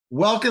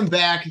Welcome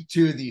back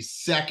to the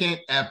second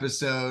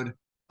episode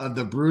of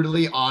the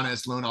Brutally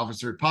Honest Loan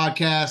Officer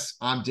Podcast.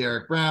 I'm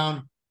Derek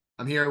Brown.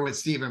 I'm here with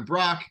Stephen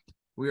Brock.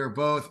 We are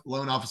both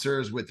loan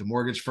officers with the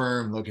mortgage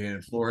firm located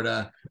in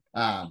Florida.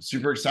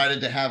 Super excited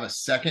to have a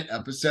second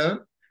episode.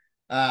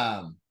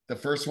 The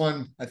first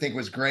one I think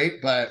was great,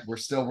 but we're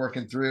still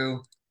working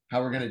through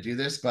how we're going to do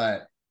this.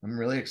 But I'm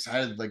really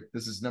excited. Like,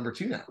 this is number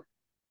 2 now.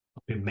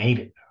 We made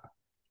it.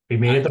 We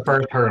made it the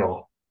first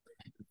hurdle.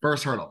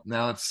 First hurdle.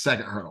 Now it's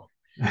second hurdle.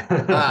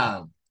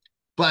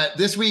 But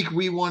this week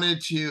we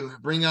wanted to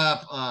bring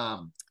up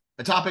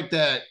a topic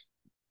that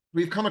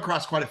we've come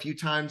across quite a few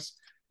times.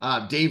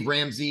 Dave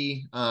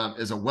Ramsey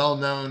is a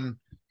well-known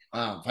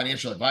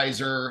financial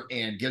advisor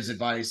and gives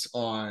advice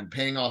on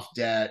paying off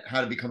debt, how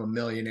to become a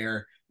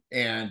millionaire,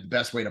 and the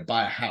best way to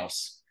buy a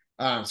house.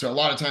 So a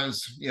lot of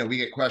times, we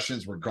get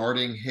questions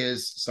regarding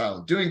his style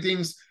of doing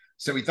things.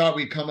 So we thought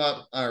we'd come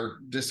up or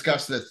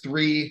discuss the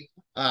 3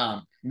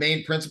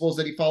 main principles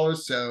that he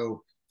follows.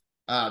 So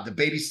the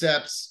baby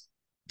steps,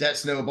 debt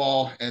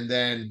snowball, and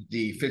then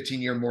the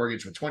 15-year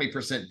mortgage with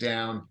 20%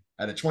 down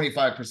at a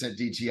 25%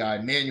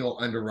 DTI, manual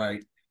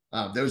underwrite.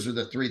 Those are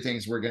the 3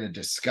 things we're going to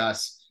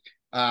discuss.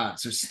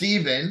 So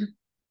Stephen,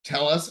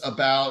 tell us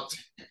about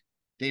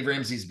Dave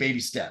Ramsey's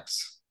baby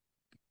steps.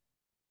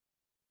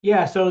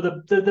 Yeah, so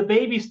the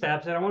baby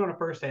steps, and I want to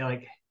first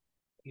say,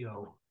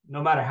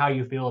 no matter how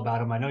you feel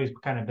about him, I know he's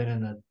kind of been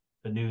in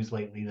the news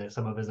lately, that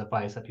some of his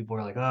advice that people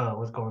are like, oh,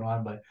 what's going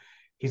on? But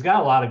he's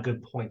got a lot of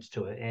good points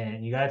to it,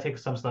 and you got to take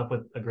some stuff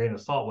with a grain of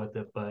salt with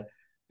it. But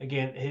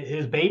again,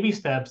 his baby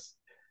steps,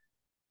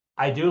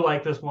 I do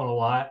like this one a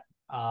lot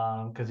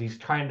because he's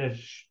trying to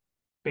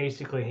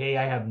basically, hey,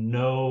 I have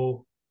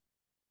no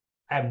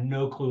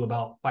clue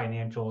about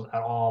financials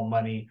at all,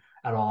 money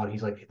at all. And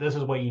he's like, this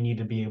is what you need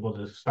to be able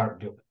to start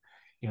doing.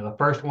 The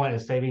first one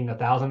is saving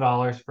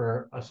 $1,000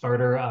 for a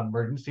starter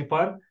emergency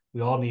fund.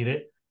 We all need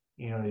it.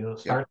 You'll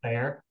start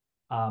there.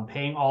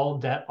 Paying all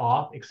debt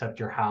off except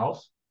your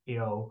house.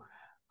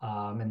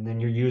 And then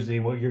you're usually,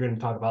 what you're going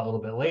to talk about a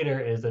little bit later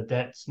is the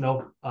debt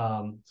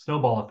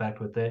snowball effect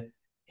with it.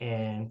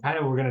 And kind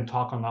of we're going to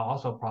talk on that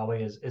also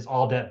probably is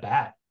all debt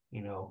bad,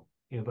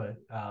 but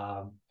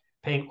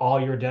paying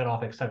all your debt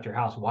off except your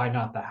house. Why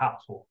not the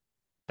house? Well,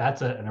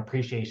 that's an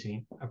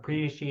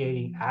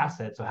appreciating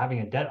asset. So having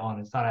a debt on,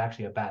 it's not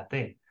actually a bad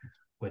thing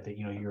with it.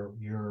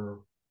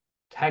 You're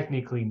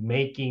technically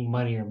making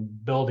money or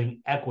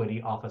building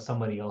equity off of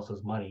somebody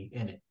else's money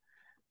in it.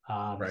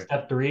 Right.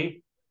 Step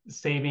 3,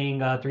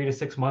 saving 3 to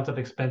 6 months of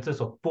expenses.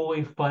 So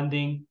fully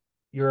funding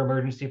your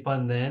emergency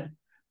fund, then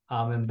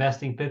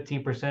investing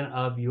 15%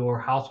 of your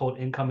household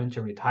income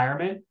into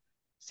retirement,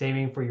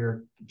 saving for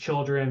your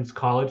children's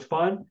college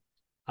fund,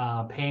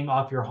 paying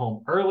off your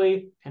home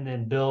early, and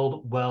then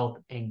build wealth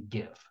and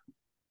give.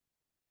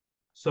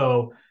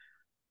 So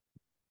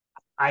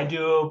I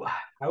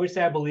would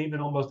say I believe in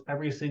almost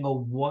every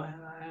single one.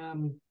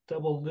 I'm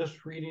double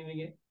just reading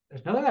again.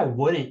 There's nothing I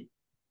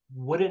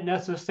wouldn't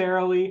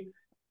necessarily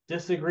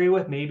disagree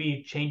with,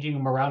 maybe changing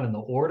them around in the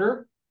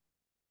order,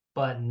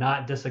 but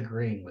not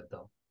disagreeing with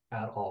them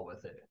at all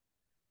with it.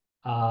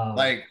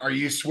 Are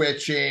you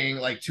switching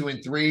like 2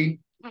 and 3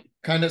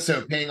 kind of?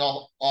 So paying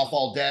off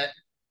all debt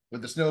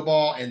with the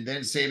snowball and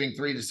then saving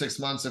 3 to 6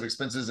 months of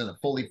expenses in a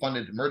fully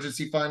funded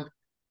emergency fund?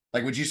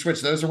 Like, would you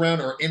switch those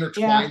around or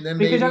intertwine them?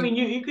 Because maybe?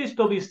 you could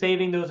still be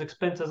saving those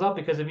expenses up,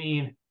 because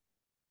we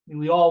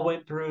all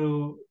went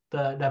through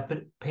that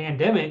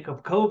pandemic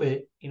of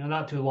COVID,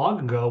 not too long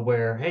ago,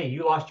 where, hey,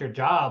 you lost your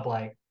job.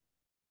 Like,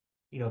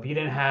 if you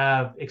didn't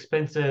have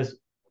expenses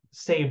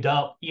saved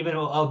up, even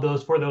of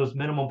those for those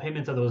minimum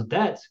payments of those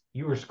debts,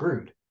 you were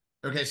screwed.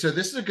 Okay, so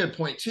this is a good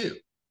point too.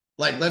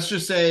 Like, let's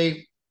just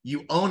say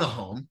you own a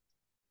home.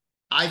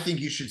 I think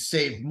you should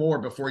save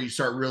more before you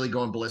start really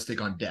going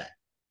ballistic on debt.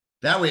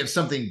 That way, if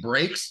something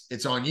breaks,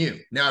 it's on you.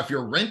 Now, if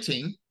you're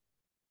renting,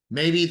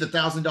 maybe the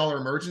 $1,000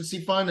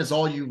 emergency fund is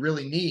all you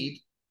really need.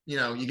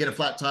 You get a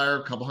flat tire,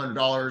 a couple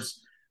 $100,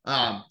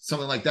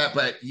 something like that,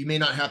 but you may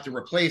not have to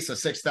replace a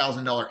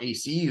 $6,000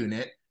 AC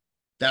unit.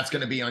 That's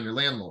going to be on your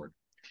landlord.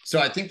 So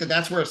I think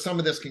that's where some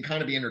of this can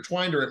kind of be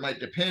intertwined, or it might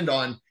depend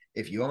on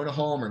if you own a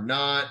home or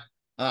not.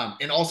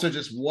 And also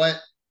just what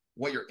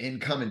your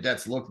income and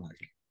debts look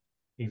like.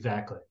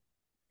 Exactly.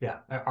 Yeah.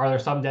 Are there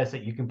some debts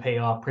that you can pay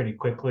off pretty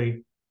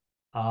quickly?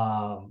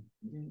 I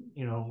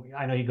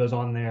know he goes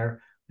on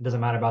there. It doesn't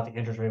matter about the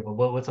interest rate, but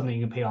what's something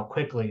you can pay off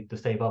quickly to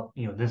save up,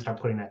 then start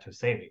putting that to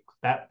savings.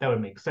 That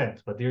would make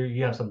sense. But there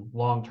you have some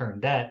long-term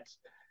debts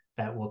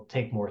that will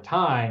take more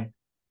time.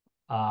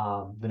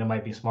 Then it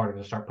might be smarter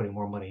to start putting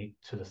more money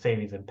to the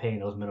savings and paying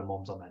those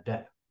minimums on that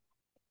debt.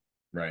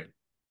 Right.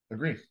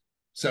 Agree.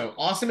 So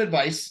awesome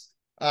advice.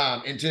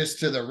 And just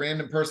to the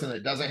random person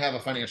that doesn't have a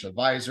financial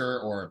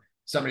advisor or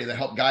somebody that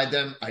helped guide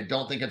them, I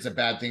don't think it's a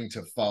bad thing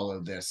to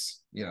follow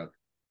this,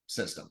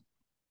 system.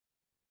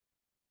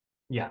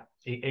 Yeah,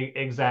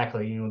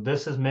 exactly.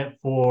 This is meant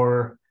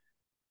for,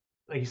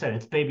 like you said,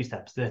 it's baby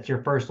steps. That's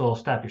your first little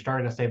step. You're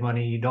starting to save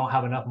money. You don't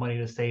have enough money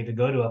to save to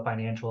go to a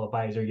financial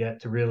advisor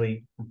yet to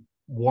really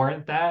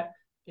warrant that.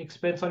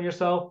 expense on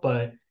yourself,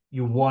 but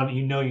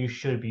you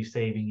should be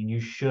saving and you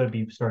should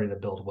be starting to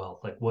build wealth.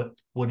 Like what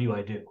do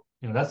I do?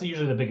 That's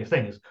usually the biggest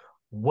thing is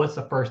what's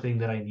the first thing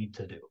that I need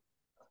to do?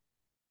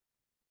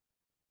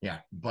 Yeah,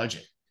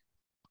 budget.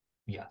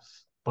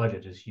 Yes,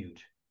 budget is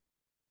huge.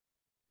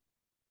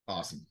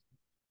 Awesome.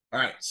 All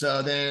right.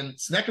 So then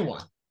second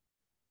one.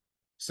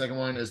 Second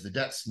one is the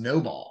debt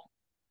snowball.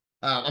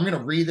 I'm going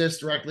to read this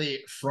directly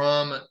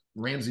from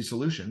Ramsey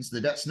Solutions.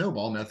 The debt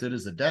snowball method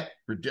is a debt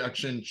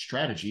reduction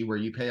strategy where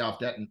you pay off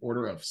debt in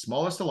order of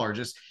smallest to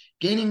largest,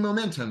 gaining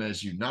momentum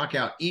as you knock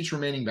out each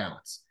remaining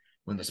balance.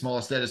 When the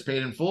smallest debt is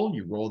paid in full,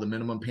 you roll the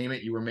minimum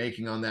payment you were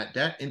making on that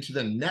debt into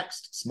the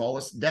next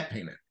smallest debt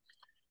payment.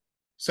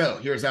 So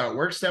here's how it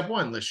works. Step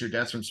 1, list your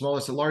debts from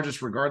smallest to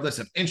largest, regardless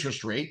of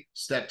interest rate.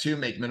 Step 2,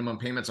 make minimum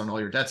payments on all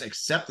your debts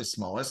except the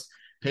smallest.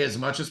 Pay as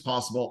much as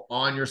possible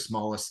on your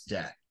smallest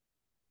debt.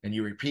 And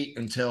you repeat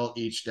until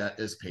each debt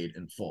is paid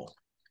in full.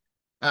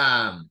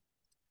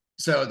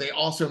 So they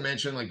also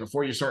mentioned, like,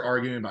 before you start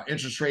arguing about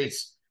interest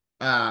rates,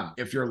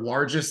 if your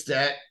largest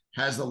debt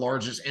has the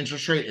largest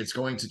interest rate, it's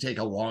going to take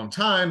a long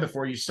time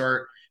before you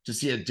start to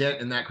see a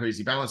dent in that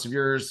crazy balance of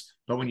yours.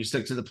 But when you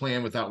stick to the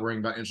plan without worrying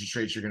about interest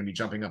rates, you're going to be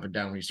jumping up and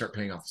down when you start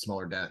paying off the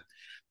smaller debt.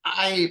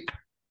 I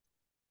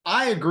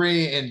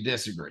agree and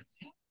disagree.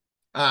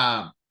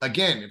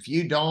 Again, if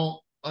you don't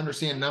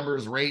understand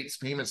numbers, rates,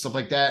 payments, stuff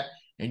like that,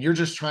 and you're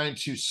just trying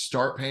to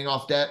start paying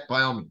off debt,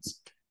 by all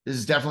means, this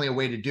is definitely a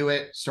way to do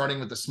it. Starting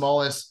with the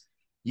smallest,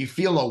 you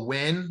feel a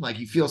win, like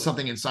you feel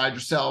something inside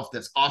yourself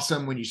that's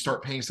awesome when you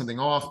start paying something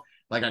off.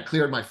 Like I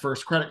cleared my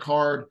first credit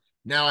card.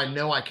 Now I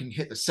know I can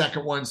hit the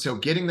second one. So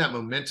getting that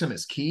momentum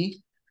is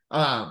key.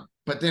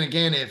 But then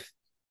again, if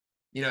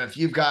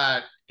you've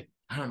got,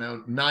 I don't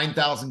know,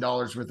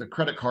 $9,000 worth of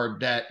credit card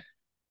debt,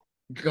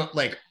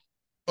 like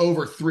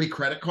over 3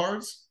 credit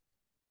cards,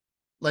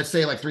 let's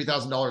say like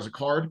 $3,000 a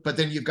card, but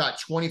then you've got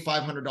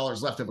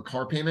 $2,500 left of a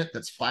car payment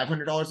that's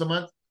 $500 a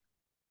month,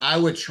 I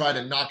would try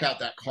to knock out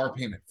that car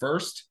payment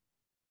first.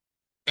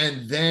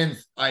 And then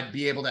I'd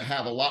be able to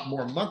have a lot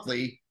more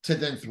monthly to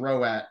then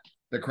throw at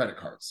the credit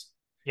cards.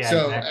 Yeah,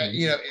 So,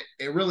 exactly.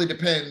 it really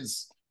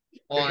depends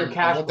Your on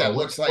cash what flow. that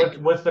looks like.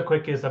 What's the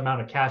quickest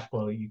amount of cash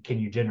flow can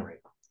you generate?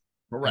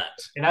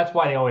 Correct. And that's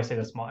why they always say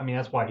the small. I mean,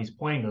 that's why he's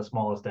pointing to the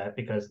smallest debt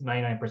because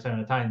 99% of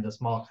the time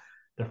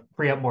the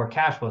free up more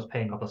cash flow is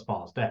paying off the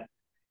smallest debt.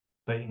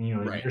 But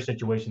Right. your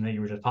situation that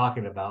you were just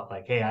talking about,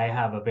 like, hey, I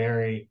have a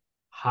very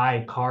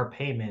high car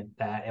payment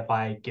that if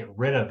I get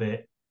rid of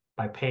it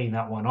by paying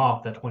that one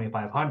off, that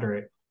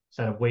 2,500,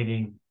 instead of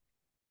waiting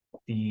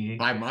the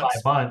 5 5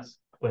 months. months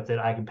with it,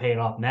 I can pay it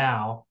off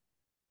now.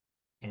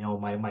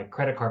 My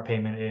credit card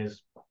payment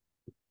is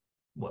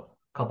what,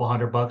 a couple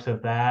 $100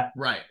 of that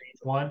Right.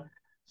 each one.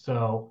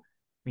 So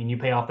I mean, you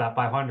pay off that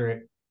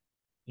 500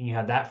 and you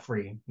have that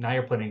free. Now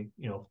you're putting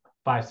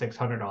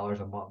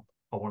 $500-600 a month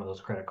on one of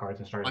those credit cards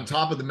and starting On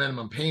top of the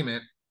minimum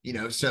payment,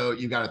 so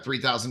you got a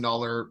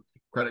 $3,000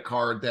 credit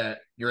card that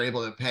you're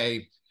able to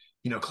pay,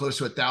 close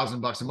to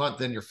 $1,000 a month.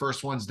 Then your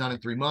first one's done in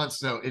 3 months.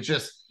 So it's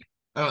just,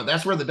 I don't know.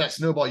 That's where the debt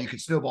snowball, you can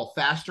snowball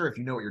faster if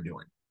you know what you're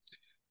doing.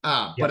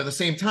 But at the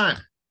same time,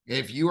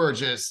 if you are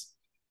just,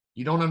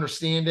 you don't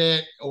understand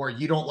it or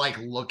you don't like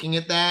looking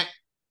at that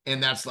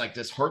and that's like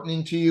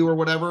disheartening to you or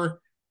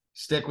whatever,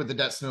 stick with the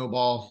debt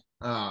snowball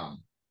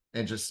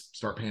and just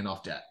start paying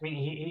off debt. I mean,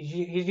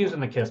 he's using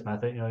the KISS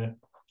method,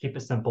 keep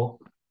it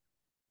simple.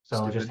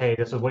 So just, Stupid. hey,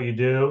 this is what you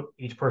do.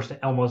 Each person,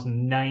 almost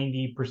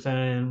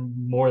 90%,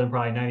 more than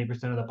probably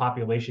 90% of the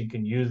population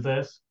can use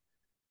this.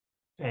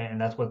 And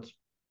that's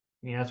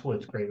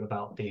what's great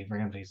about Dave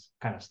Ramsey's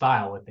kind of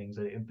style with things.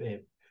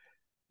 It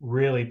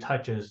really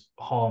touches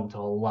home to a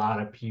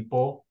lot of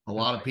people. A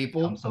lot of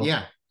people. So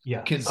Yeah.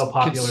 yeah, so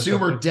popular.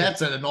 Consumer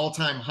debt's at an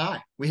all-time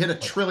high. We hit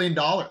 $1 trillion.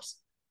 That's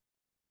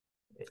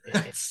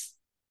it's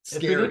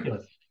scary.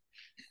 ridiculous.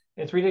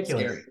 It's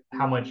ridiculous Scary.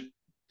 how much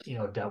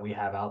debt we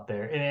have out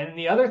there. And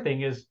the other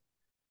thing is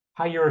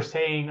how you were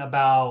saying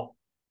about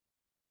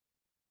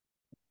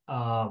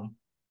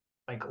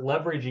like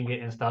leveraging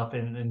it and stuff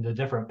and the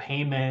different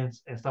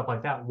payments and stuff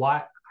like that.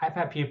 Why I've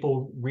had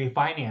people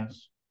refinance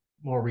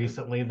more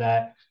recently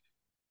that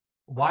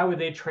why would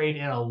they trade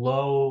in a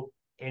low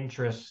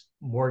interest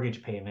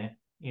mortgage payment?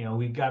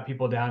 We got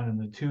people down in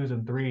the 2s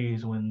and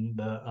 3s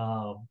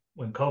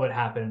when COVID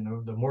happened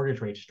and the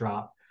mortgage rates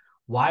dropped.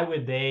 Why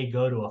would they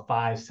go to a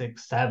 5,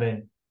 6,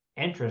 7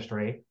 interest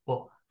rate?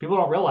 Well, people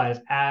don't realize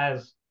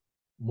as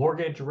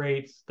mortgage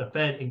rates, the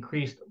Fed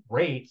increased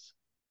rates,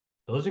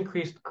 those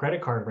increased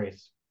credit card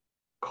rates,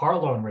 car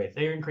loan rates,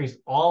 they increased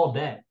all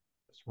debt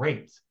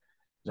rates.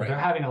 So they're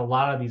having a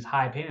lot of these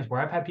high payments where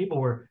I've had people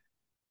where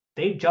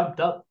they jumped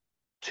up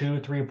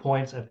 2-3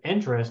 points of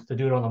interest to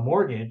do it on the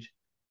mortgage,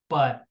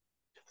 but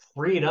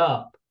freed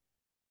up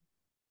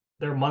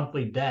their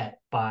monthly debt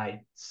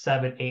by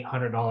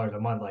 $700-800 a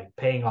month, like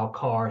paying off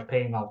cars,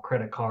 paying off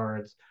credit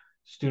cards,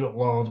 student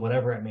loans,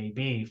 whatever it may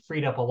be,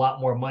 freed up a lot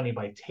more money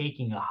by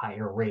taking a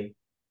higher rate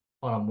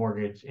on a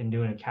mortgage and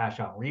doing a cash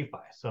out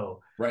refi.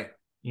 So, right.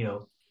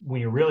 when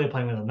you're really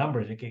playing with the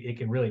numbers, it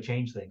can really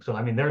change things. So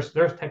I mean, their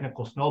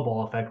technical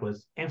snowball effect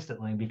was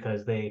instantly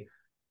because they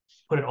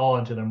put it all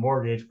into their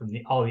mortgage from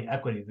all the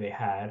equity they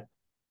had,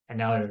 and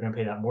now they're going to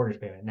pay that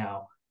mortgage payment.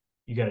 Now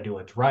you got to do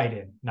what's right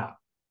and not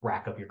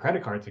rack up your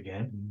credit cards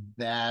again.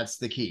 That's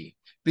the key,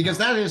 because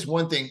that is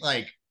one thing.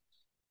 Like,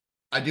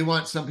 I do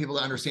want some people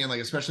to understand,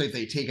 like, especially if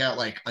they take out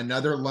like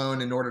another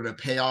loan in order to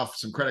pay off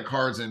some credit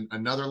cards and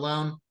another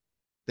loan,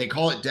 they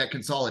call it debt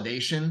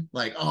consolidation.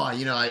 Like, oh,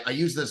 I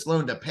use this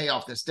loan to pay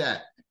off this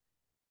debt.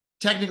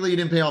 Technically, you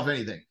didn't pay off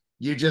anything.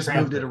 You just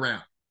moved it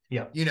around.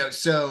 Yeah.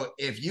 So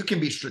if you can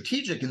be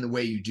strategic in the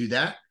way you do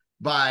that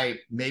by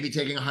maybe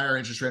taking a higher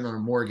interest rate on a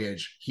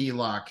mortgage,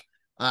 HELOC,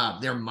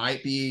 there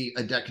might be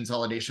a debt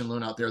consolidation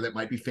loan out there that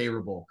might be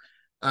favorable.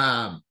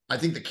 I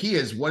think the key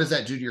is, what does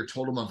that do to your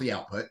total monthly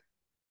output?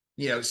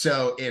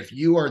 So if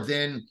you are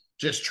then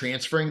just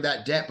transferring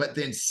that debt, but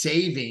then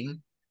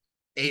saving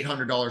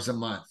 $800 a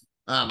month.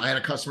 I had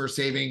a customer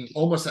saving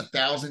almost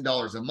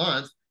 $1,000 a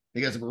month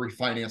because of a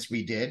refinance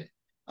we did.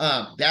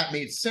 That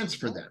made sense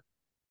for them,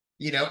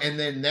 and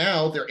then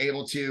now they're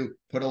able to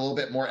put a little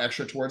bit more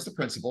extra towards the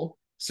principal.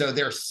 So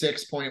their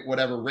 6 point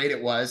whatever rate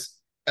it was,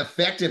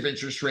 effective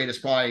interest rate is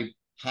probably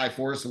high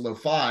fours to low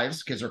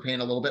fives because they're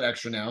paying a little bit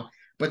extra now,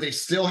 but they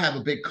still have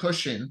a big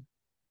cushion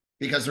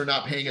because they're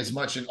not paying as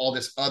much in all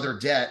this other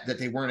debt that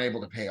they weren't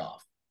able to pay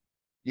off.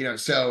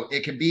 So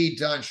it can be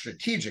done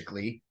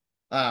strategically.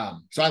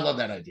 So I love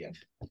that idea,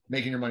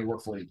 making your money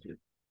work for you too.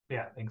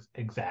 Yeah,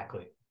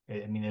 exactly.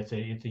 I mean, it's a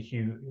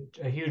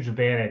huge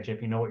advantage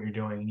if you know what you're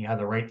doing and you have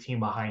the right team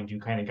behind you,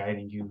 kind of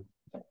guiding you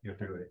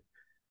through it.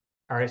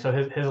 All right, so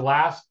his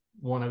last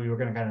one that we were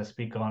going to kind of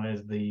speak on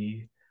is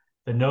the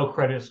no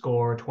credit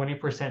score,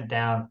 20%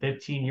 down,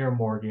 15-year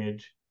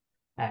mortgage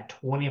at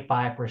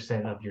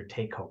 25% of your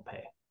take-home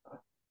pay.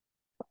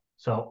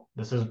 So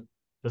this is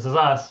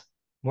us,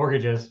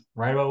 mortgages,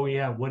 right about what we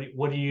have.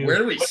 What do you? Where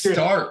do we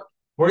start?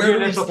 Where's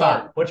your initial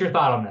thought? What's your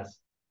thought on this?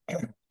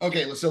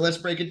 Okay, so let's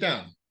break it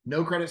down.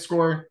 No credit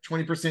score,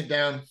 20%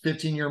 down,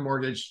 15-year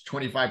mortgage,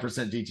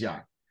 25%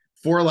 DTI.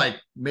 4 like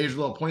major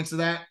little points of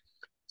that.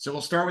 So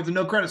we'll start with the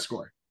no credit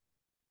score.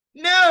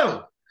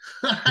 No.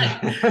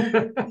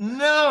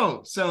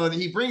 No. So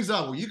he brings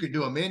up, well, you could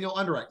do a manual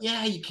underwrite.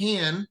 Yeah, you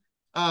can.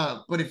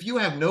 But if you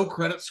have no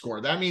credit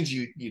score, that means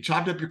you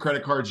chopped up your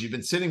credit cards, you've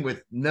been sitting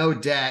with no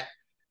debt,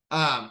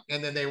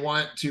 and then they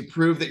want to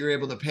prove that you're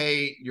able to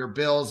pay your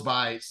bills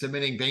by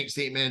submitting bank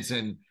statements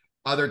and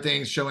other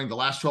things showing the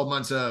last 12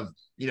 months of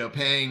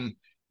paying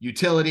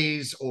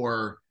utilities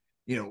or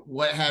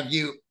what have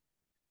you.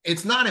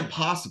 It's not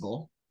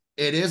impossible.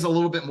 It is a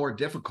little bit more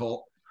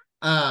difficult,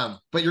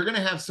 but you're going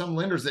to have some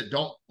lenders that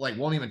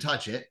won't even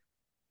touch it.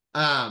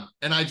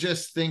 And I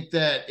just think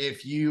that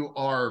if you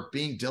are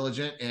being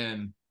diligent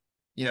and,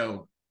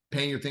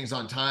 paying your things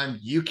on time,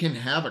 you can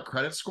have a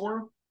credit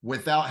score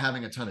without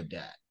having a ton of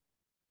debt.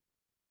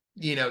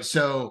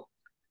 So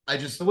I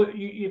just, so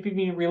if you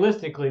mean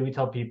realistically, we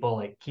tell people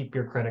like keep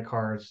your credit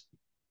cards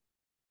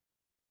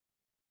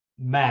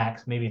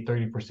max, maybe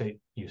 30%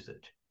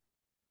 usage.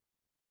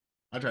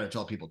 I try to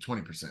tell people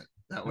 20%.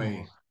 That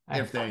way,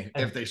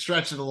 if they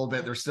stretch it a little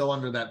bit, they're still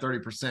under that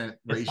 30% ratio.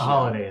 It's the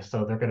holidays,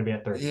 so they're going to be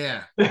at 30.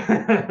 Yeah.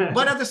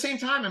 But at the same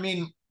time, I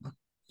mean,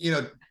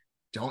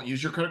 don't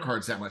use your credit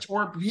cards that much.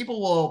 Or people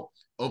will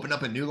open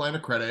up a new line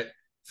of credit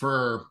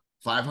for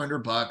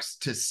 $500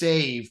 to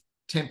save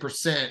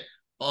 10%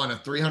 on a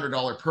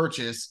 $300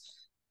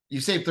 purchase.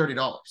 You save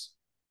 $30.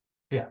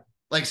 Yeah.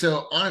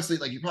 So honestly,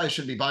 you probably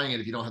shouldn't be buying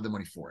it if you don't have the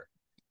money for it.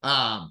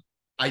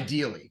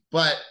 Ideally,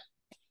 but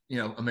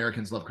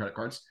Americans love credit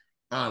cards,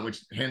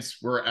 which hence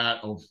we're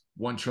at a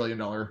 $1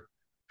 trillion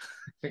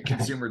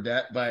consumer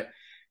debt. But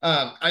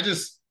I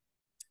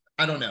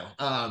don't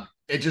know.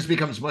 It just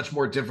becomes much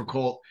more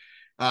difficult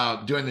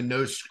doing the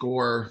no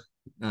score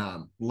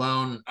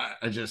loan.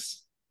 I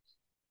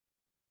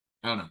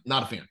don't know.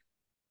 Not a fan.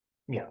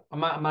 Yeah, I'm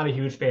not a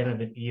huge fan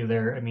of it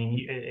either. I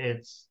mean,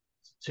 it's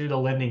to the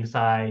lending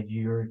side,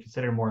 you're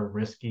considered more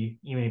risky.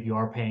 Even if you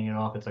are paying it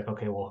off, it's like,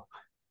 okay, well,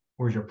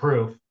 where's your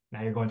proof?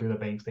 Now you're going through the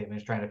bank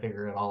statements, trying to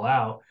figure it all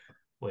out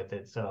with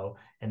it. So,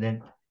 and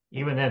then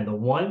even then, the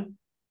one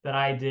that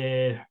I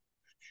did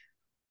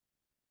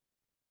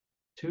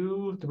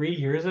 2-3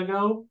 years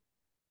ago,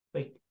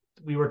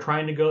 we were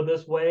trying to go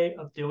this way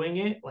of doing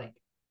it.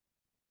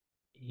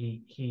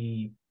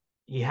 He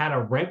had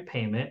a rent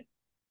payment,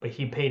 but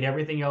he paid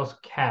everything else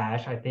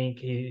cash. I think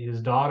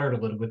his daughter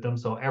lived with him,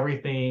 so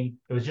everything,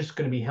 it was just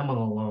going to be him on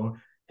the loan.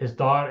 His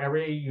daughter,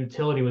 every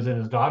utility was in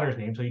his daughter's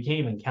name, so you can't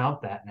even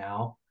count that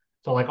now.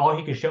 So all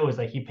he could show is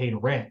he paid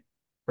rent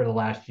for the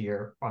last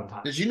year on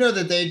time. Did you know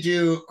that they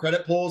do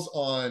credit pulls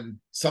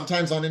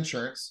sometimes on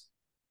insurance?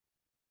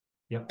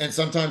 Yep. And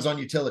sometimes on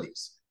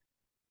utilities.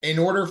 In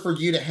order for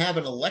you to have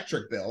an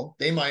electric bill,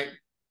 they might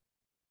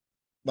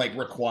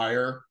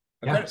require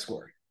a credit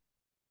score.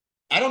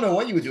 I don't know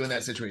what you would do in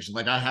that situation.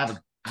 I have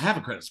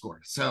a credit score,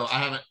 so I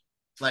haven't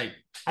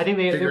I think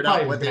they figured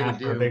out what they would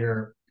do. A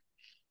bigger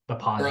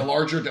deposit or a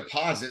larger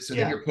deposit, so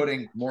then you're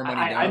putting more money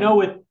down. I know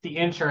with the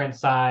insurance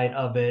side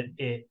of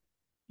it,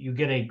 you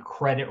get a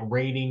credit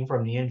rating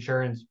from the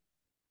insurance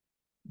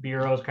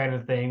bureaus kind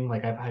of thing.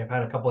 Like I've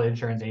had a couple of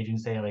insurance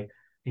agents say like,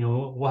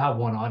 we'll have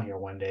one on here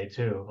one day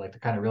too, like to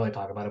kind of really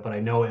talk about it. But I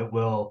know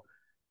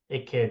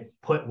it could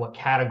put what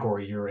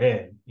category you're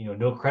in.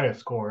 No credit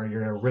score,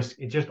 you're a risk.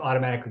 It's just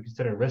automatically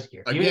considered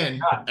riskier. Even if Again,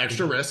 you're not,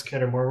 extra risk.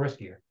 considered more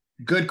riskier.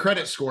 Good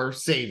credit score,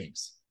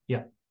 savings.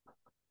 Yeah.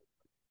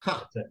 Huh.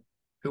 That's it.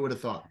 Who would have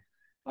thought?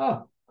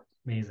 Oh,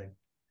 amazing.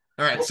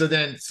 All right. So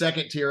then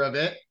second tier of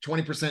it,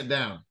 20%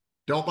 down.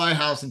 Don't buy a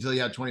house until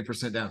you have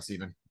 20% down,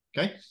 Stephen.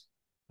 Okay.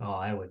 Oh,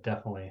 I would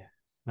definitely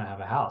not have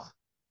a house.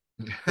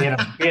 Being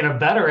a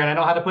veteran, I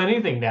don't have to put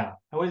anything down.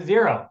 I was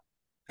zero.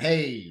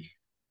 Hey,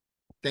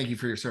 thank you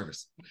for your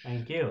service.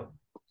 Thank you.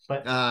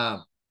 But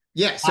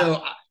yeah,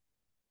 so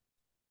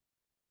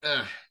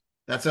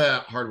that's a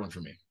hard one for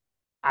me.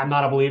 I'm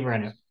not a believer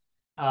in it.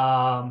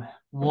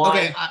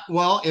 Okay,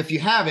 well, if you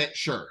have it,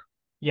 sure.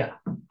 Yeah,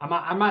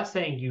 I'm not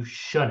saying you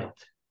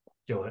shouldn't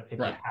do it if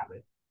you have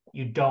it.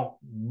 You don't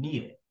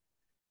need it.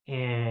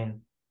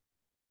 And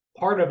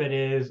part of it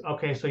is,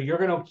 okay, so you're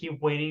going to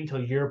keep waiting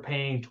until you're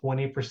paying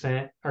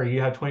 20% or you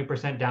have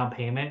 20% down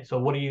payment. So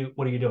what are you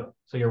doing?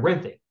 So you're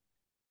renting.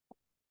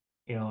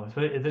 If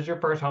this is your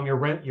first home, you're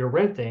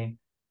renting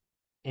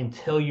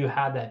until you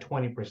have that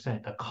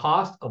 20%. The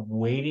cost of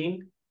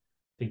waiting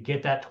to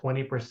get that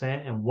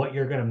 20% and what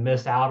you're going to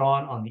miss out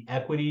on the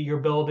equity you're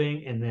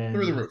building, and then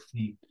through the roof.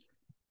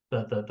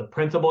 The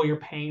principal you're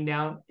paying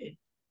down,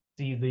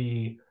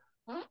 the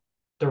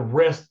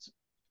risk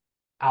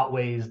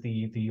outweighs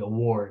the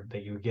award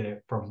that you get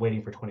it from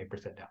waiting for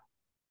 20% down.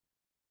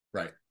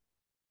 Right.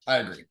 I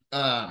agree.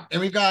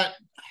 And we've got,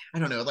 I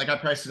don't know, like I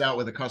priced it out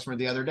with a customer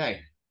the other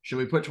day. Should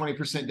we put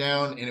 20%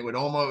 down? And it would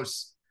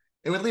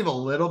leave a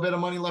little bit of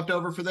money left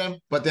over for them.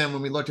 But then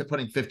when we looked at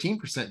putting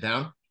 15%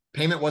 down,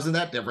 payment wasn't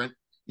that different.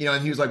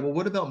 And he was like, well,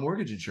 what about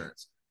mortgage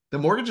insurance? The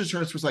mortgage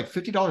insurance was like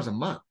 $50 a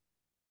month.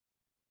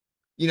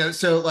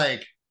 So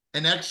like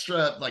an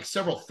extra, like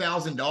several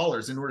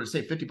 $1,000s in order to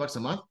save $50 a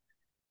month.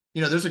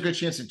 There's a good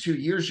chance in 2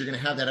 years you're going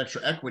to have that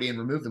extra equity and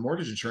remove the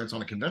mortgage insurance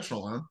on a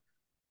conventional loan.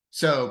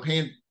 So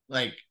paying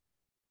like,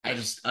 I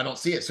don't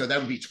see it. So that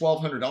would be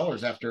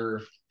 $1,200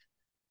 after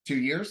 2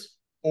 years,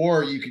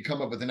 or you could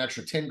come up with an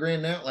extra 10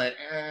 grand now. Like,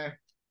 I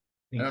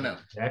don't know.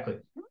 Exactly.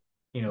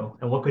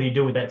 And what could you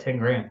do with that 10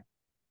 grand?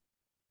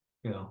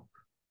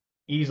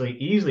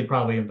 Easily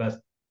probably invest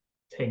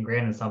 10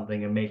 grand in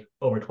something and make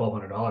over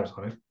 $1,200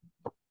 on it.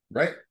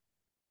 Right.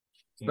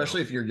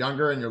 Especially if you're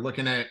younger and you're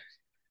looking at,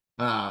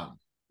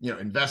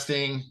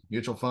 investing,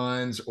 mutual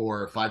funds,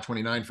 or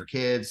 529 for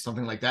kids,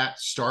 something like that.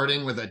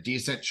 Starting with a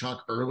decent chunk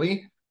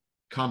early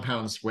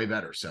compounds way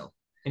better. So,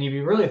 and if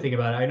you really think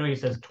about it, I know you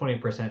said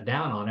 20%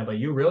 down on it, but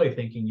you're really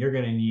thinking you're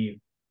going to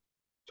need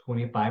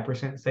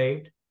 25%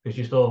 saved, because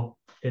you still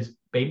is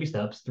baby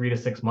steps, 3 to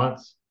 6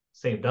 months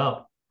saved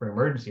up for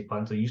emergency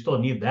funds. So you still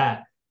need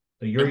that.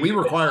 So we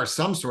require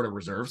some sort of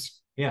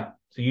reserves. Yeah.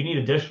 So you need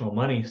additional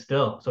money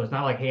still. So it's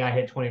not like, hey, I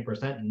hit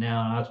 20% and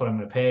now that's what I'm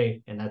going to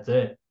pay, and that's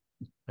it.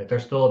 Like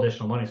there's still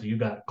additional money. So you've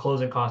got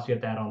closing costs you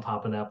have to add on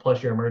top of that,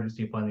 plus your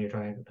emergency fund that you're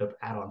trying to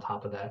add on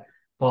top of that,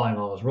 following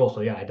all those rules.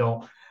 So yeah, I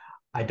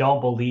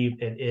don't believe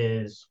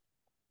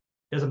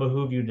doesn't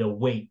behoove you to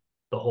wait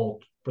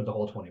for the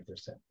whole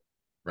 20%.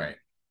 Right.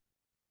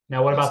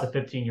 Now, what about the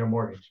 15-year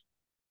mortgage?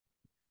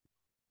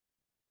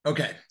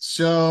 Okay.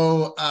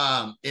 So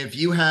if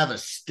you have a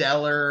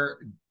stellar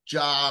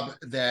job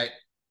that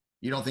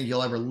you don't think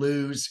you'll ever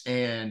lose,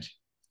 and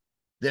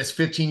this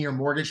 15-year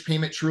mortgage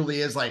payment truly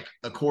is like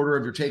a quarter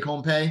of your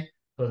take-home pay.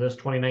 So this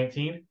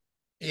 2019?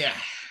 Yeah.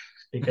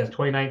 Because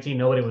 2019,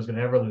 nobody was going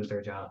to ever lose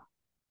their job.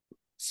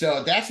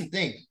 So that's the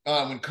thing.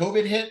 When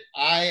COVID hit,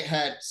 I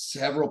had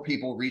several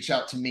people reach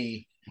out to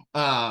me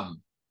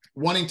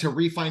wanting to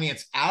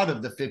refinance out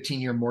of the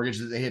 15-year mortgage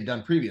that they had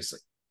done previously.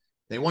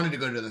 They wanted to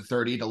go to the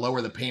 30 to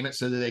lower the payment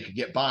so that they could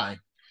get by.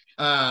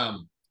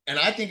 And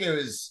I think it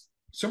was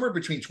somewhere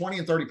between 20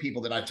 and 30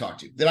 people that I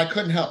talked to that I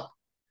couldn't help,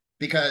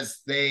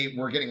 because they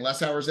were getting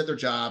less hours at their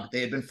job.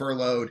 They had been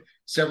furloughed.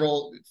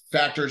 Several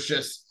factors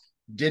just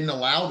didn't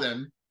allow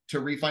them to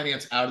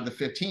refinance out of the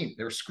 15.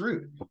 They were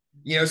screwed.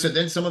 So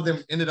then some of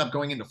them ended up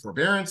going into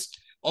forbearance,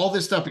 all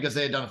this stuff because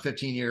they had done a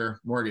 15-year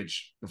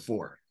mortgage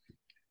before.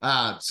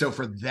 So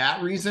for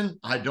that reason,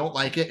 I don't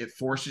like it. It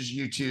forces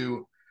you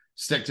to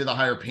stick to the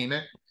higher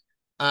payment.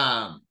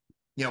 But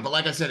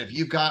like I said, if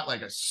you've got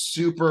like a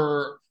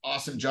super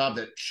awesome job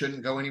that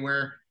shouldn't go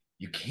anywhere,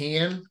 you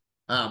can.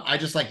 I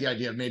just like the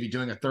idea of maybe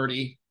doing a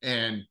 30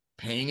 and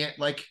paying it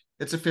like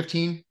it's a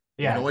 15.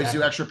 Yeah, you can always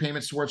do extra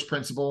payments towards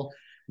principal.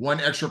 One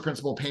extra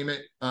principal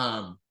payment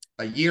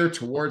a year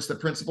towards the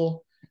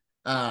principal,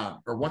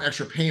 or one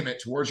extra payment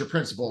towards your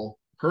principal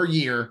per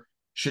year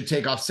should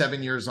take off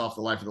 7 years off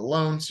the life of the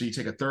loan. So you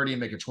take a 30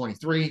 and make it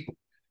 23.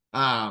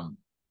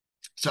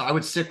 So I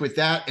would stick with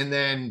that. And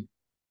then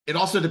it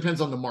also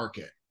depends on the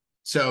market.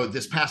 So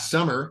this past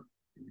summer,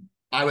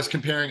 I was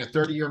comparing a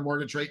 30-year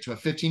mortgage rate to a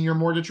 15-year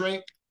mortgage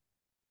rate.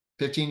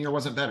 15-year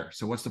wasn't better.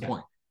 So what's the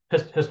point?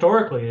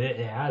 Historically, it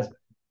has been.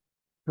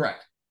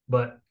 Correct.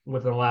 But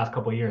within the last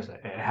couple of years.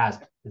 It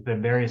hasn't. It's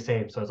been very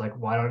safe. So it's like,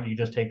 why don't you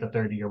just take the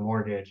 30-year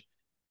mortgage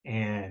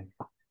and,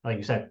 like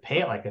you said,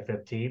 pay it like a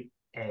 15,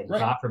 and Right.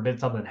 God forbid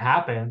something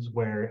happens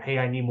where, hey,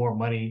 I need more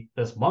money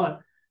this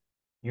month.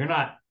 You're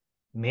not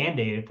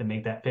mandated to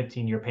make that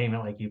 15-year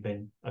payment like you've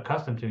been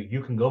accustomed to.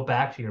 You can go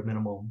back to your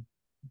minimum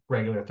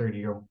regular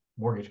 30-year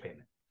mortgage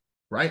payment.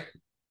 Right.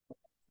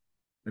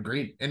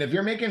 Agreed. And if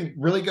you're making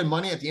really good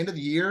money at the end of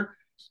the year,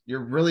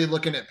 you're really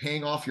looking at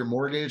paying off your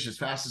mortgage as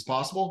fast as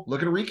possible.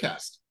 Look at a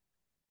recast.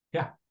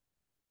 Yeah.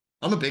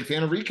 I'm a big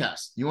fan of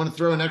recast. You want to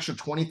throw an extra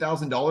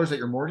 $20,000 at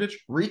your mortgage?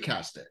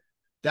 Recast it.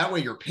 That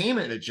way your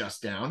payment adjusts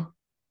down,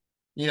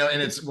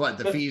 and it's what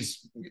the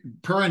fees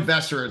per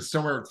investor, it's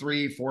somewhere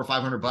 300,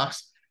 400,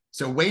 $500.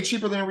 So way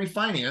cheaper than a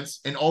refinance.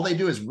 And all they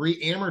do is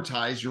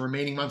re-amortize your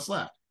remaining months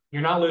left.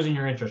 You're not losing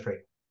your interest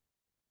rate.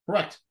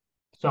 Correct.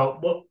 So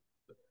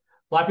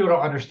a lot of people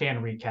don't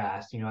understand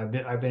recast.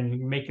 I've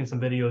been making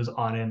some videos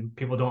on it. And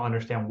people don't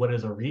understand what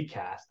is a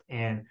recast.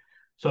 And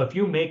so if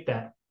you make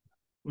that,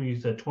 we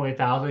use the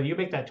 20,000, you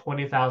make that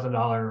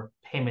 $20,000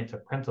 payment to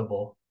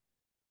principal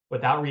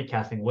without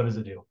recasting, what does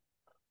it do?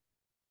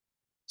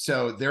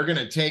 So they're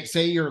going to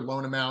say your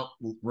loan amount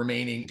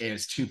remaining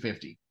is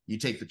 250. You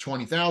take the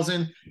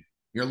 20,000,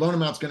 your loan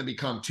amount's going to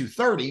become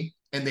 230,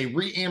 and they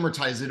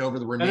re-amortize it over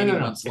the remaining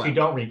months If left. you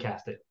don't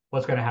recast it,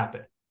 what's going to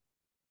happen?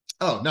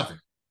 Oh, nothing.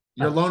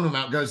 Your loan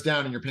amount goes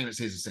down and your payment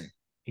stays the same.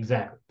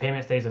 Exactly.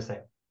 Payment stays the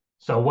same.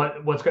 So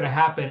what's going to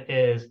happen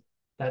is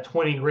that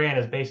 20 grand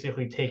is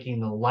basically taking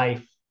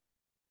the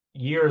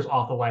years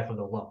off the life of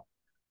the loan.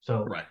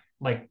 So right.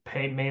 Like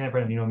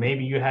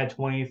maybe you had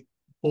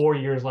 24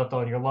 years left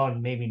on your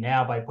loan. Maybe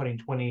now by putting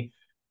 20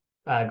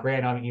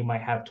 grand on it, you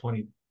might have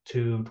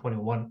 22,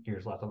 21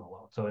 years left on the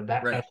loan. So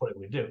that's what it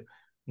would do.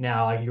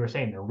 Now, like you were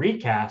saying, the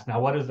recast. Now,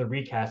 what does the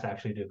recast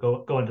actually do?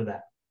 Go into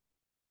that.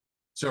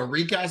 So a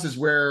recast is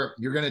where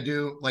you're going to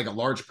do like a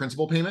large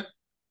principal payment.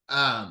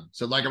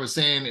 So like I was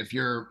saying, if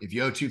you owe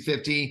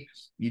 250,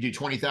 you do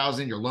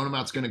 20,000, your loan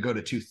amount's going to go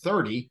to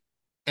 230.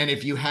 And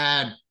if you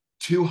had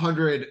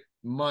 200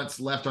 months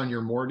left on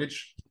your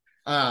mortgage,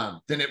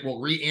 then it will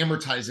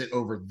re-amortize it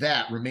over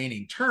that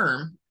remaining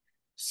term,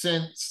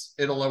 since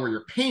it'll lower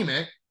your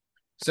payment.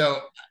 So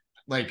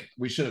like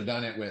we should have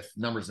done it with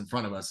numbers in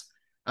front of us.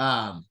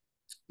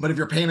 But if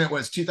your payment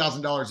was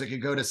 $2,000, it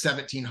could go to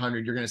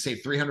 $1,700. You're going to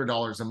save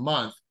 $300 a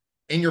month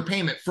in your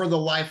payment for the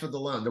life of the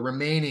loan, the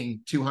remaining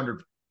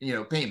 200,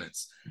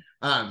 payments.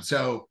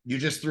 So you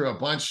just threw a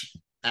bunch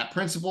at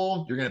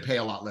principal. You're going to pay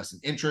a lot less in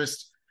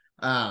interest.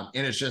 And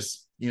it's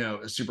just,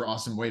 a super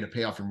awesome way to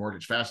pay off your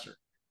mortgage faster,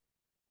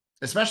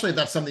 especially if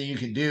that's something you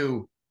can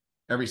do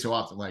every so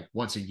often, like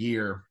once a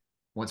year,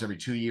 once every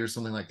 2 years,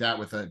 something like that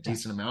with a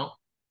decent amount.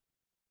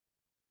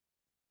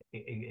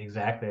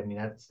 Exactly. I mean,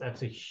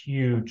 that's a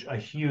huge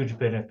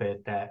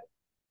benefit that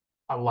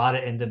a lot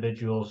of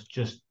individuals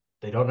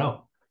they don't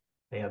know.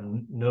 They have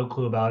no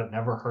clue about it,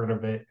 never heard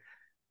of it.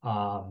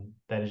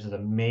 That is an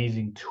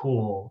amazing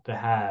tool to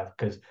have,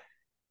 because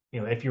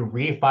if you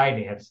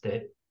refinanced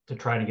it to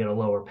try to get a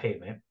lower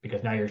payment,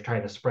 because now you're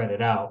trying to spread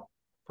it out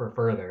for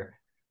further,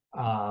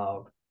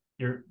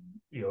 you're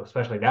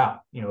especially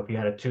now, if you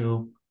had a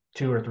two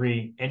or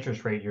three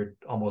interest rate, you're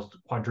almost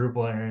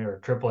quadrupling or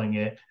tripling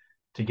it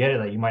to get it.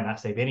 That you might not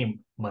save any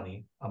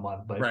money a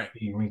month, but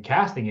you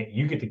recasting it,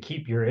 you get to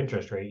keep your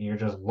interest rate, and you're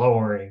just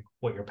lowering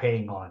what you're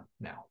paying on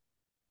now.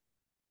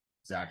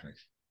 Exactly.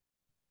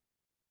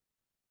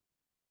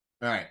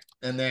 All right.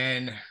 And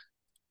then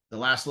the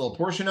last little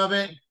portion of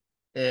it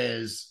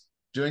is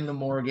doing the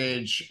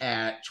mortgage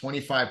at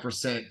 25%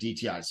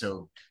 DTI.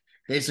 So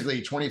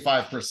basically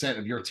 25%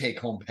 of your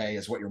take-home pay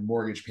is what your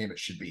mortgage payment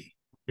should be.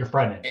 Your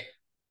front end.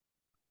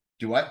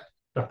 Do what?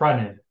 The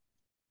front end.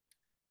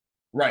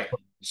 Right.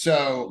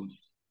 So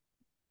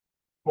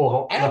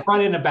well, the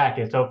front end and back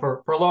end. So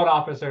for loan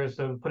officers,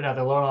 so put it out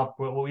the loan off,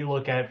 what we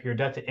look at, if your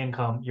debt to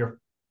income,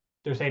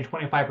 they're saying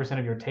 25%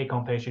 of your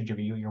take-home pay should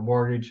be your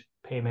mortgage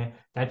payment.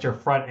 That's your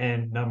front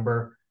end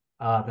number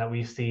that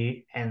we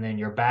see, and then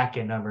your back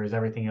end number is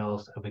everything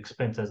else of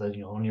expenses, as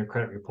on your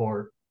credit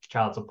report,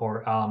 child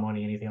support,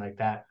 alimony, anything like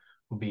that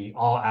will be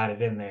all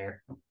added in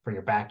there for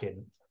your back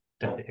end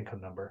debt to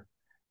income number.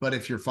 But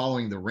if you're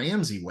following the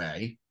Ramsey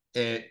way,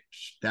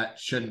 that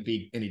shouldn't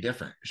be any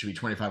different. It should be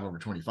 25 over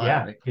 25.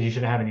 Yeah, right? Because you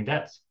shouldn't have any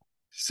debts.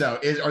 So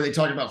are they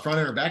talking about front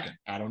end or back end?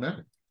 I don't know.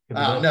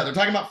 No, they're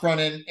talking about front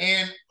end.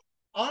 And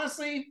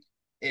honestly,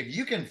 if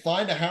you can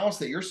find a house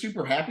that you're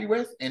super happy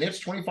with and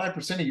it's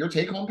 25% of your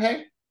take-home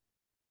pay,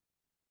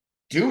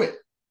 do it.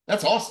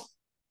 That's awesome.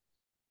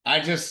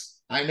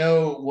 I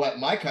know what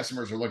my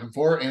customers are looking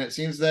for, and it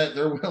seems that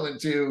they're willing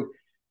to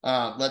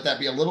let that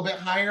be a little bit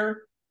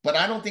higher, but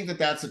I don't think that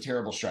that's a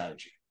terrible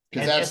strategy,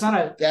 because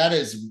that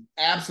is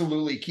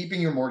absolutely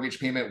keeping your mortgage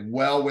payment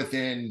well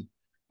within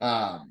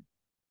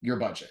your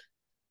budget.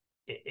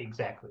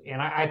 Exactly. And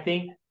I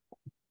think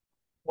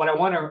what I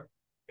want to,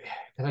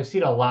 because I've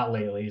seen a lot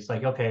lately, it's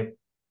like, okay,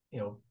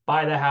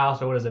 buy the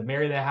house, or what is it,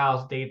 marry the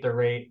house, date the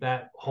rate,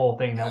 that whole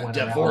thing that went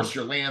divorce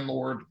your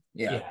landlord.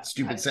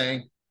 Stupid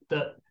saying.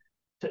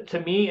 to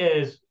me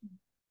is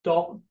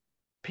don't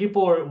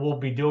people will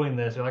be doing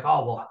this. They're like,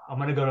 oh, well, I'm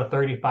going to go to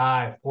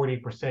 35,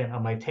 40%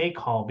 on my take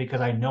home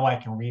because I know I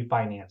can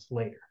refinance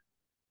later.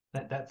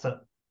 That's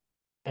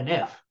an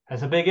if.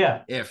 That's a big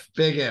if.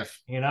 Big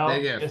if, You know,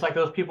 big if. it's like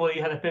those people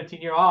you had a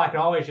 15-year, oh, I can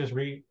always just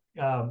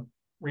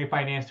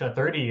refinance to a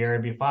 30-year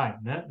and be fine.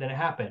 Then it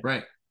happened.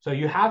 Right. So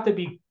you have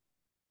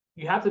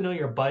to know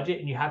your budget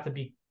and you have to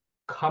be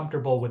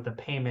comfortable with the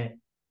payment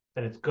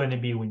that it's going to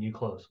be when you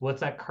close.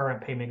 What's that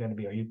current payment going to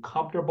be? Are you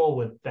comfortable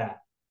with that?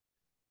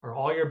 Are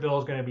all your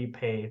bills going to be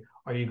paid?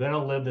 Are you going to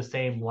live the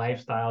same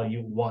lifestyle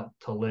you want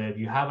to live?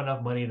 You have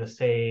enough money to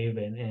save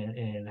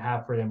and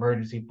have for the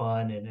emergency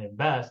fund and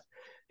invest.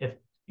 If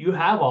you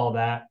have all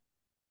that,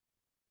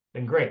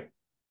 then great.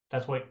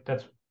 That's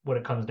what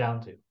it comes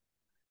down to.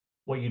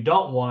 What you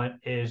don't want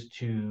is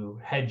to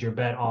hedge your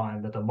bet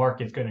on that the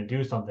market's going to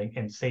do something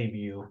and save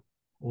you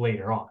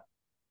later on.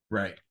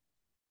 Right.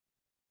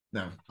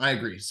 No, I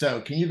agree.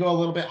 So can you go a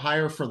little bit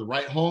higher for the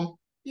right home?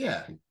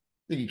 Yeah, I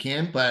think you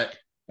can. But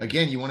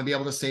again, you want to be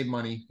able to save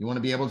money. You want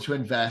to be able to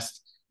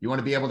invest. You want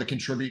to be able to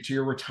contribute to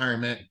your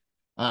retirement,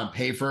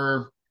 pay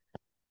for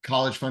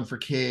college fund for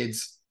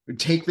kids,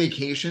 take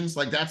vacations.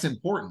 Like that's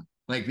important.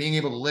 Like being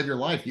able to live your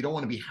life. You don't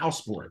want to be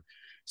house bored.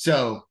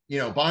 So,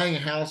 buying a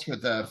house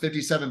with a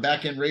 57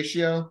 back end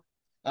ratio,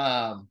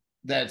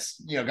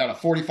 that's, got a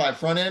 45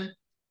 front end.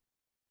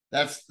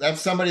 That's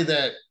somebody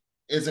that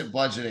isn't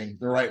budgeting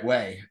the right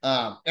way.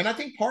 And I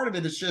think part of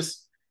it is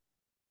just,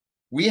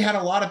 we had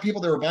a lot of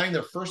people that were buying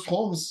their first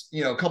homes,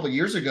 a couple of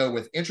years ago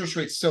with interest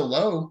rates so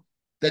low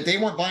that they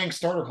weren't buying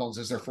starter homes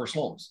as their first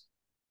homes.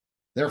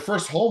 Their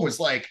first home was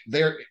like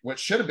what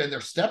should have been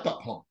their step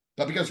up home.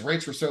 But because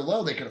rates were so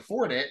low, they could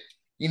afford it.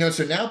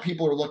 So now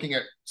people are looking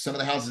at some of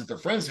the houses that their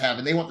friends have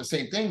and they want the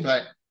same thing,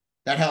 but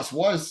that house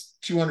was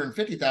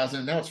 250,000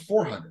 and now it's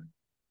 400.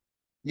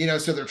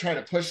 So they're trying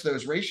to push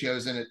those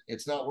ratios and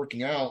it's not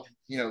working out,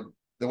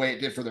 the way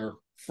it did for their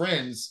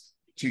friends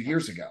 2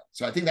 years ago.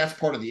 So I think that's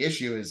part of the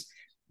issue is,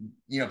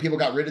 people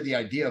got rid of the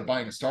idea of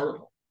buying a starter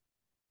home.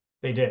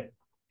 They did.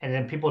 And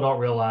then people don't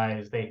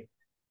realize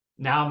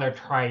now they're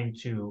trying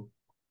to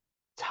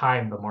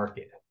time the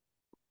market.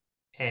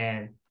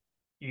 And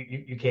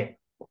you can't.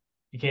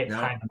 You can't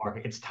time the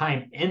market. It's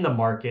time in the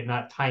market,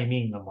 not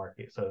timing the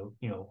market. So,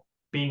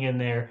 being in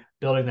there,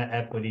 building that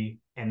equity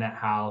in that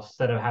house,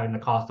 instead of having the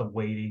cost of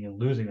waiting and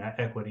losing that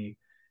equity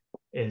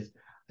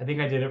I think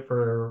I did it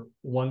for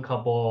one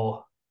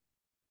couple.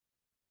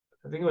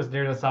 I think it was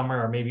during the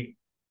summer or maybe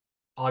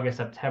August,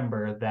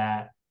 September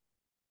that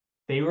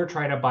they were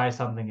trying to buy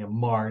something in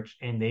March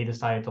and they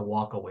decided to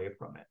walk away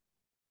from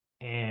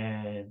it.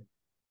 And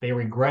they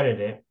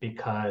regretted it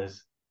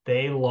because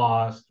they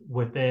lost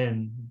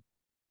within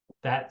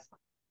that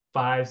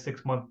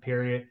 5-6 month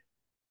period,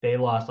 they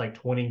lost like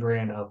 20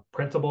 grand of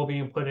principal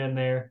being put in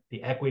there,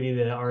 the equity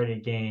that they already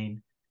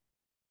gained,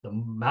 the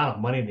amount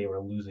of money they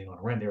were losing on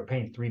rent. They were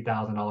paying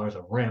 $3,000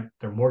 of rent.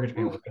 Their mortgage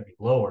payment was going to be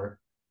lower.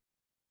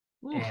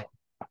 And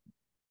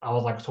I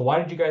was like, so why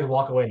did you guys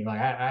walk away? And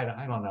like,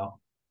 I don't know.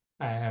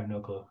 I have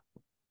no clue.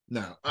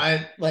 No,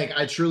 I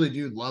truly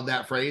do love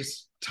that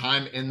phrase.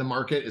 Time in the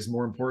market is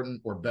more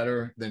important or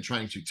better than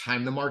trying to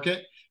time the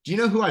market. Do you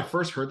know who I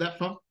first heard that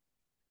from?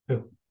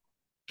 Who?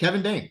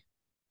 Kevin Dane.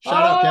 Shout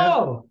out,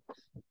 Kev.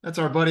 That's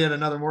our buddy at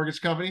another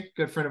mortgage company,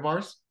 good friend of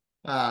ours.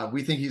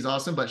 We think he's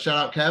awesome, but shout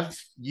out, Kev.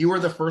 You were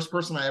the first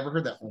person I ever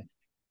heard that from.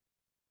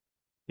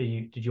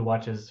 Did you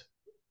watch his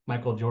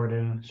Michael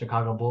Jordan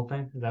Chicago Bull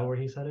thing? Is that where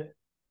he said it?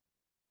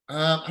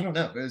 I don't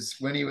know. It was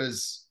when he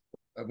was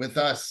with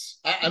us.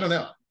 I don't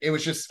know. It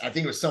was just, I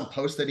think it was some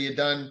post that he had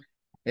done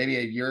maybe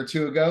a year or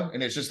two ago.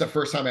 And it's just the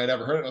first time I had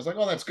ever heard it. I was like,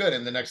 oh, that's good.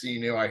 And the next thing you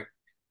knew, I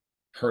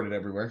heard it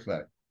everywhere.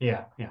 But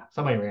yeah.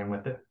 Somebody ran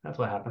with it. That's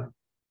what happened.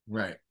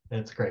 Right.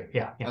 It's great.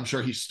 Yeah. I'm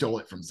sure he stole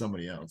it from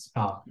somebody else.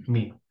 Oh,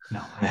 me.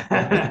 No.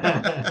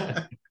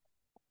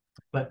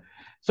 But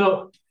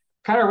so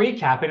kind of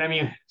recapping, I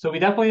mean, so we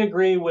definitely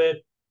agree with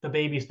the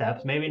baby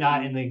steps, maybe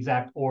not in the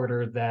exact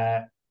order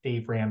that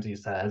Dave Ramsey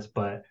says,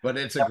 but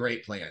it's a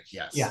great plan.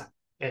 Yes. Yeah.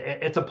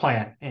 It's a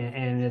plan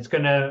and it's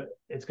gonna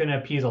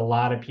appease a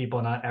lot of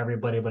people, not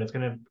everybody, but it's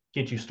gonna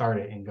get you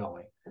started and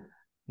going.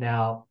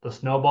 Now the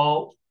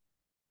snowball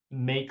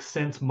makes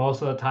sense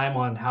most of the time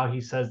on how he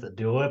says to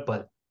do it,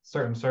 but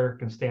certain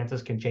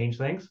circumstances can change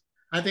things.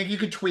 I think you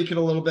could tweak it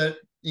a little bit,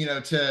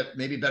 to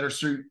maybe better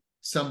suit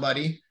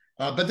somebody.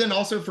 But then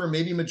also for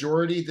maybe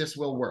majority, this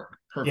will work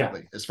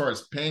perfectly. As far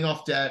as paying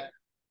off debt,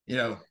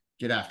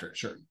 get after it.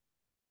 Sure.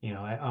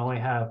 I only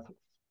have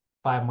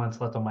 5 months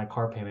left on my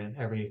car payment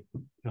every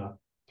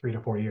 3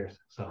 to 4 years.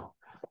 So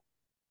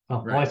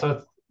right.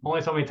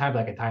 only so many times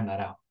I can time that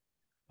out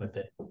with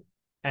it.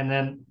 And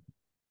then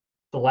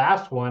the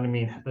last one, I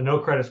mean, the no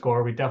credit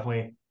score, we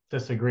definitely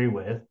disagree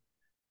with.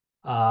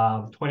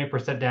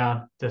 20%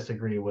 down,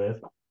 disagree with.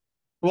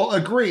 Well,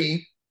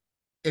 agree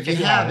if you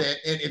have it,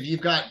 and if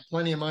you've got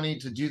plenty of money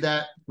to do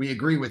that, we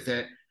agree with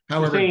it.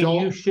 However,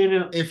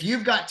 if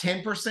you've got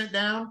 10%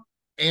 down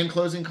and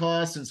closing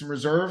costs and some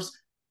reserves,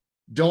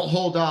 don't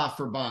hold off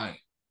for buying.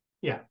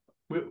 Yeah.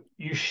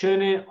 you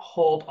shouldn't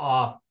hold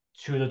off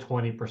to the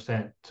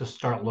 20% to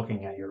start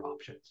looking at your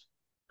options.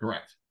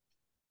 Correct.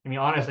 I mean,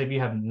 honestly, if you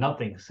have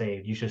nothing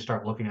saved, you should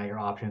start looking at your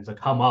options and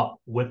come up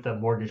with the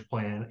mortgage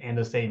plan and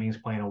the savings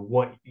plan of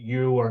what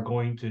you are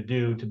going to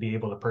do to be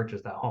able to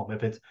purchase that home.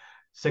 If it's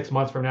 6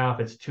 months from now,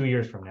 if it's 2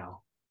 years from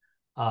now,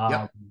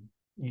 um,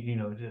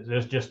 Yep.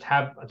 just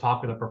have a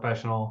talk with a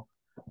professional,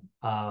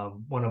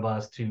 one of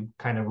us, to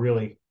kind of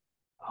really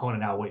hone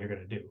it out what you're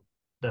going to do.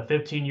 The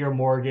 15-year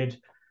mortgage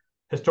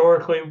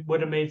historically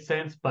would have made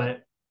sense,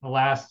 but the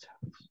last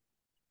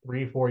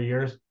 3-4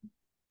 years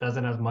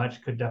doesn't as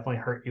much, could definitely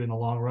hurt you in the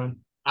long run.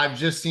 I've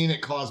just seen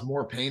it cause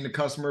more pain to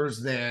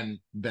customers than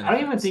I don't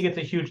even benefits. think it's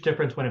a huge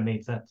difference when it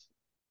made sense.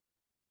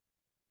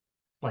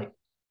 Like,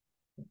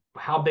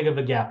 how big of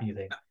a gap do you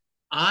think?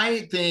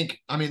 I think,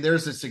 I mean,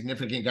 there's a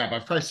significant gap.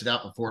 I've priced it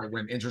out before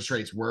when interest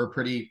rates were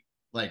pretty,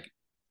 like,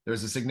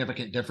 there's a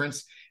significant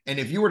difference. And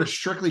if you were to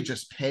strictly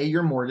just pay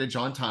your mortgage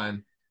on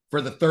time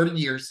for the 30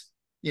 years,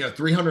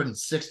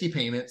 360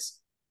 payments,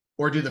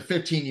 or do the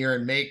 15-year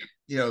and make,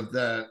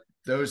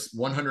 those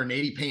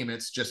 180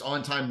 payments just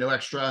on time, no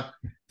extra,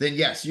 then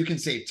yes, you can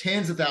save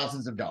tens of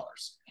thousands of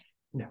dollars.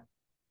 Yeah.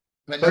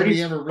 But 30,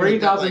 nobody ever really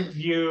got 30,000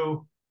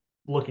 view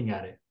looking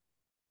at it.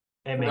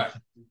 It makes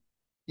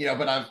right.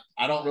 But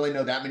I don't really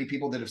know that many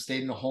people that have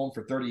stayed in a home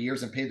for 30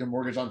 years and paid their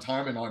mortgage on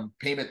time, and on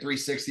payment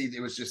 360,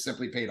 it was just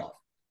simply paid off.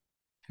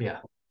 Yeah.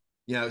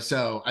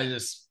 So I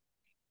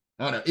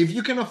don't know. If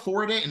you can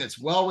afford it and it's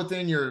well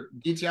within your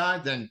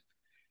DTI, then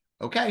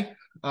okay.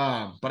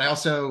 But I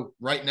also,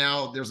 right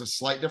now, there's a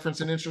slight difference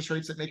in interest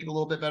rates that make it a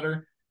little bit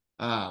better.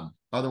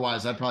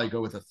 Otherwise, I'd probably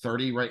go with a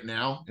 30 right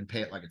now and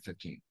pay it like a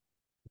 15.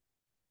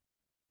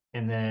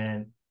 And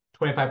then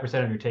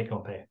 25% of your take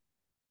home pay.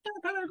 Yeah,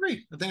 I kind of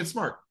agree. I think it's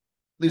smart.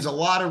 Leaves a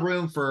lot of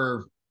room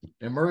for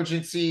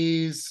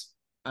emergencies,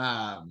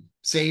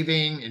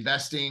 saving,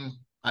 investing.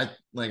 I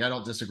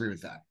don't disagree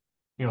with that.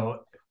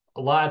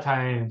 A lot of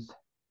times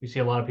you see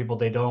a lot of people,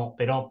 they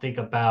don't think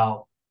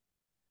about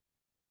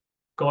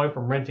going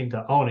from renting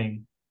to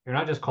owning. You're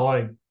not just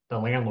calling the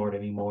landlord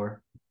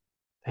anymore.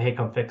 Hey,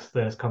 come fix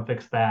this, come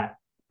fix that.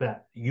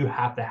 That you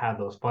have to have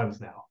those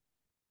funds now.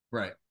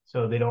 Right.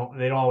 So they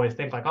don't always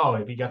think like, oh,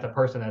 if you got the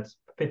person that's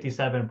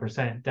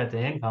 57% debt to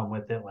income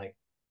with it, like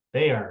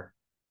they are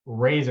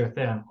razor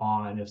thin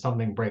on if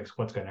something breaks,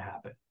 what's going to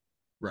happen.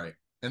 Right.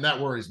 And that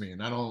worries me.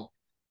 And I don't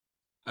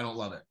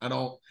love it.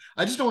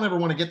 I just don't ever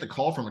want to get the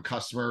call from a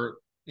customer,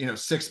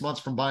 6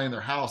 months from buying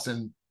their house,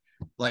 and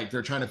like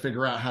they're trying to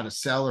figure out how to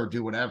sell or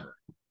do whatever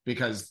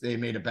because they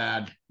made a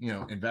bad,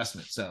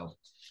 investment. So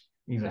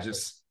exactly.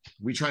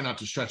 We try not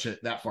to stretch it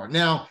that far.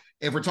 Now,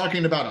 if we're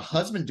talking about a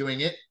husband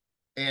doing it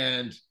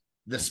and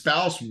the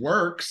spouse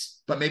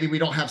works, but maybe we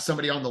don't have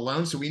somebody on the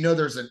loan, so we know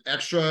there's an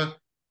extra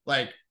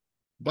like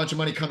bunch of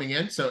money coming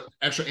in, so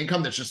extra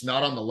income that's just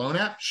not on the loan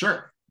app,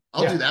 sure,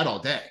 I'll do that all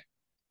day.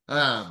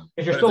 But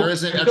if there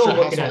isn't extra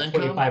looking household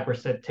at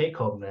 25% take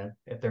home, then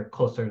if they're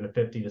closer to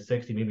 50 to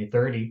 60, maybe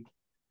 30,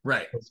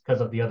 right? It's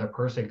because of the other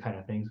person kind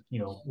of things,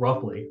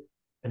 roughly,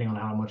 depending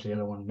on how much the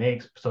other one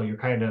makes. So you're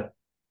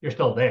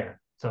still there.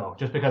 So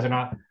just because they're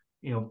not,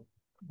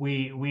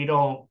 we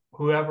don't,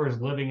 whoever's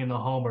living in the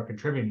home or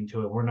contributing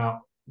to it,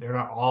 they're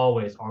not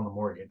always on the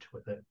mortgage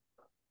with it.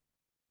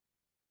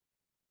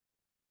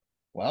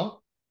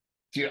 Well,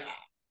 dude,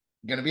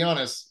 I'm gonna be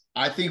honest.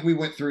 I think we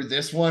went through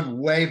this one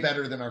way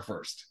better than our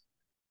first.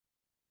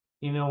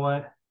 You know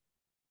what?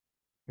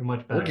 You're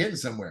much better. We're getting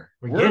somewhere.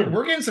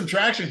 We're getting some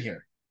traction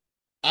here.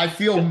 I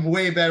feel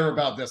way better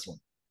about this one.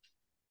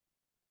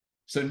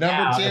 So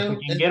number two, if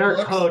we can get our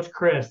coach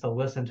Chris to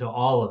listen to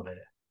all of it.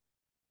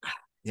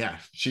 Yeah,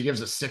 she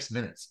gives us 6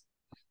 minutes.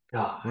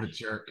 God, what a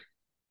jerk.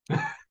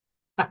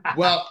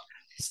 Well,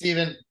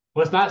 Steven,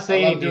 let's not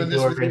say anything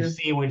to her and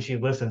see when she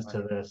listens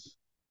to this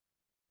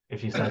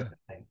if she says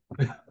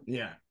anything.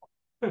 Yeah.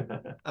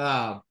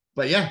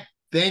 But yeah,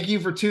 thank you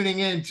for tuning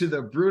in to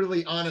the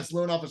Brutally Honest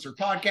Loan Officer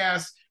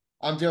podcast.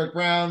 I'm Derek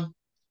Brown.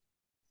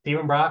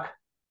 Steven Brock.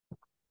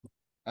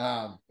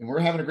 And we're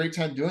having a great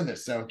time doing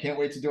this. So can't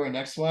wait to do our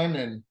next one.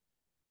 And,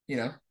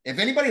 if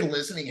anybody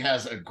listening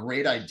has a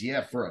great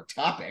idea for a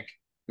topic,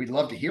 we'd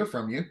love to hear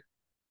from you.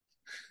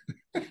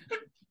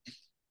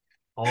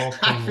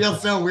 I feel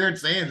so weird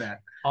saying that.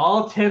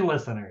 All 10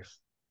 listeners.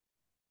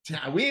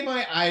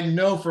 I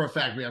know for a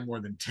fact we have more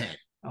than 10.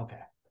 Okay.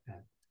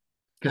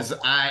 Because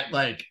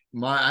I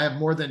have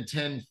more than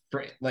 10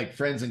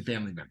 friends and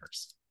family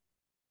members.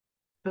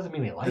 Doesn't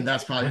mean they like it. And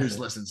that's probably who's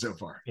listened so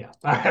far. Yeah.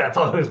 All right, that's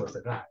all who's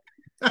listened. All right.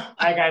 All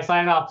right, guys,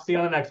 signing off. See you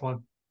on the next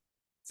one.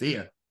 See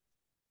ya.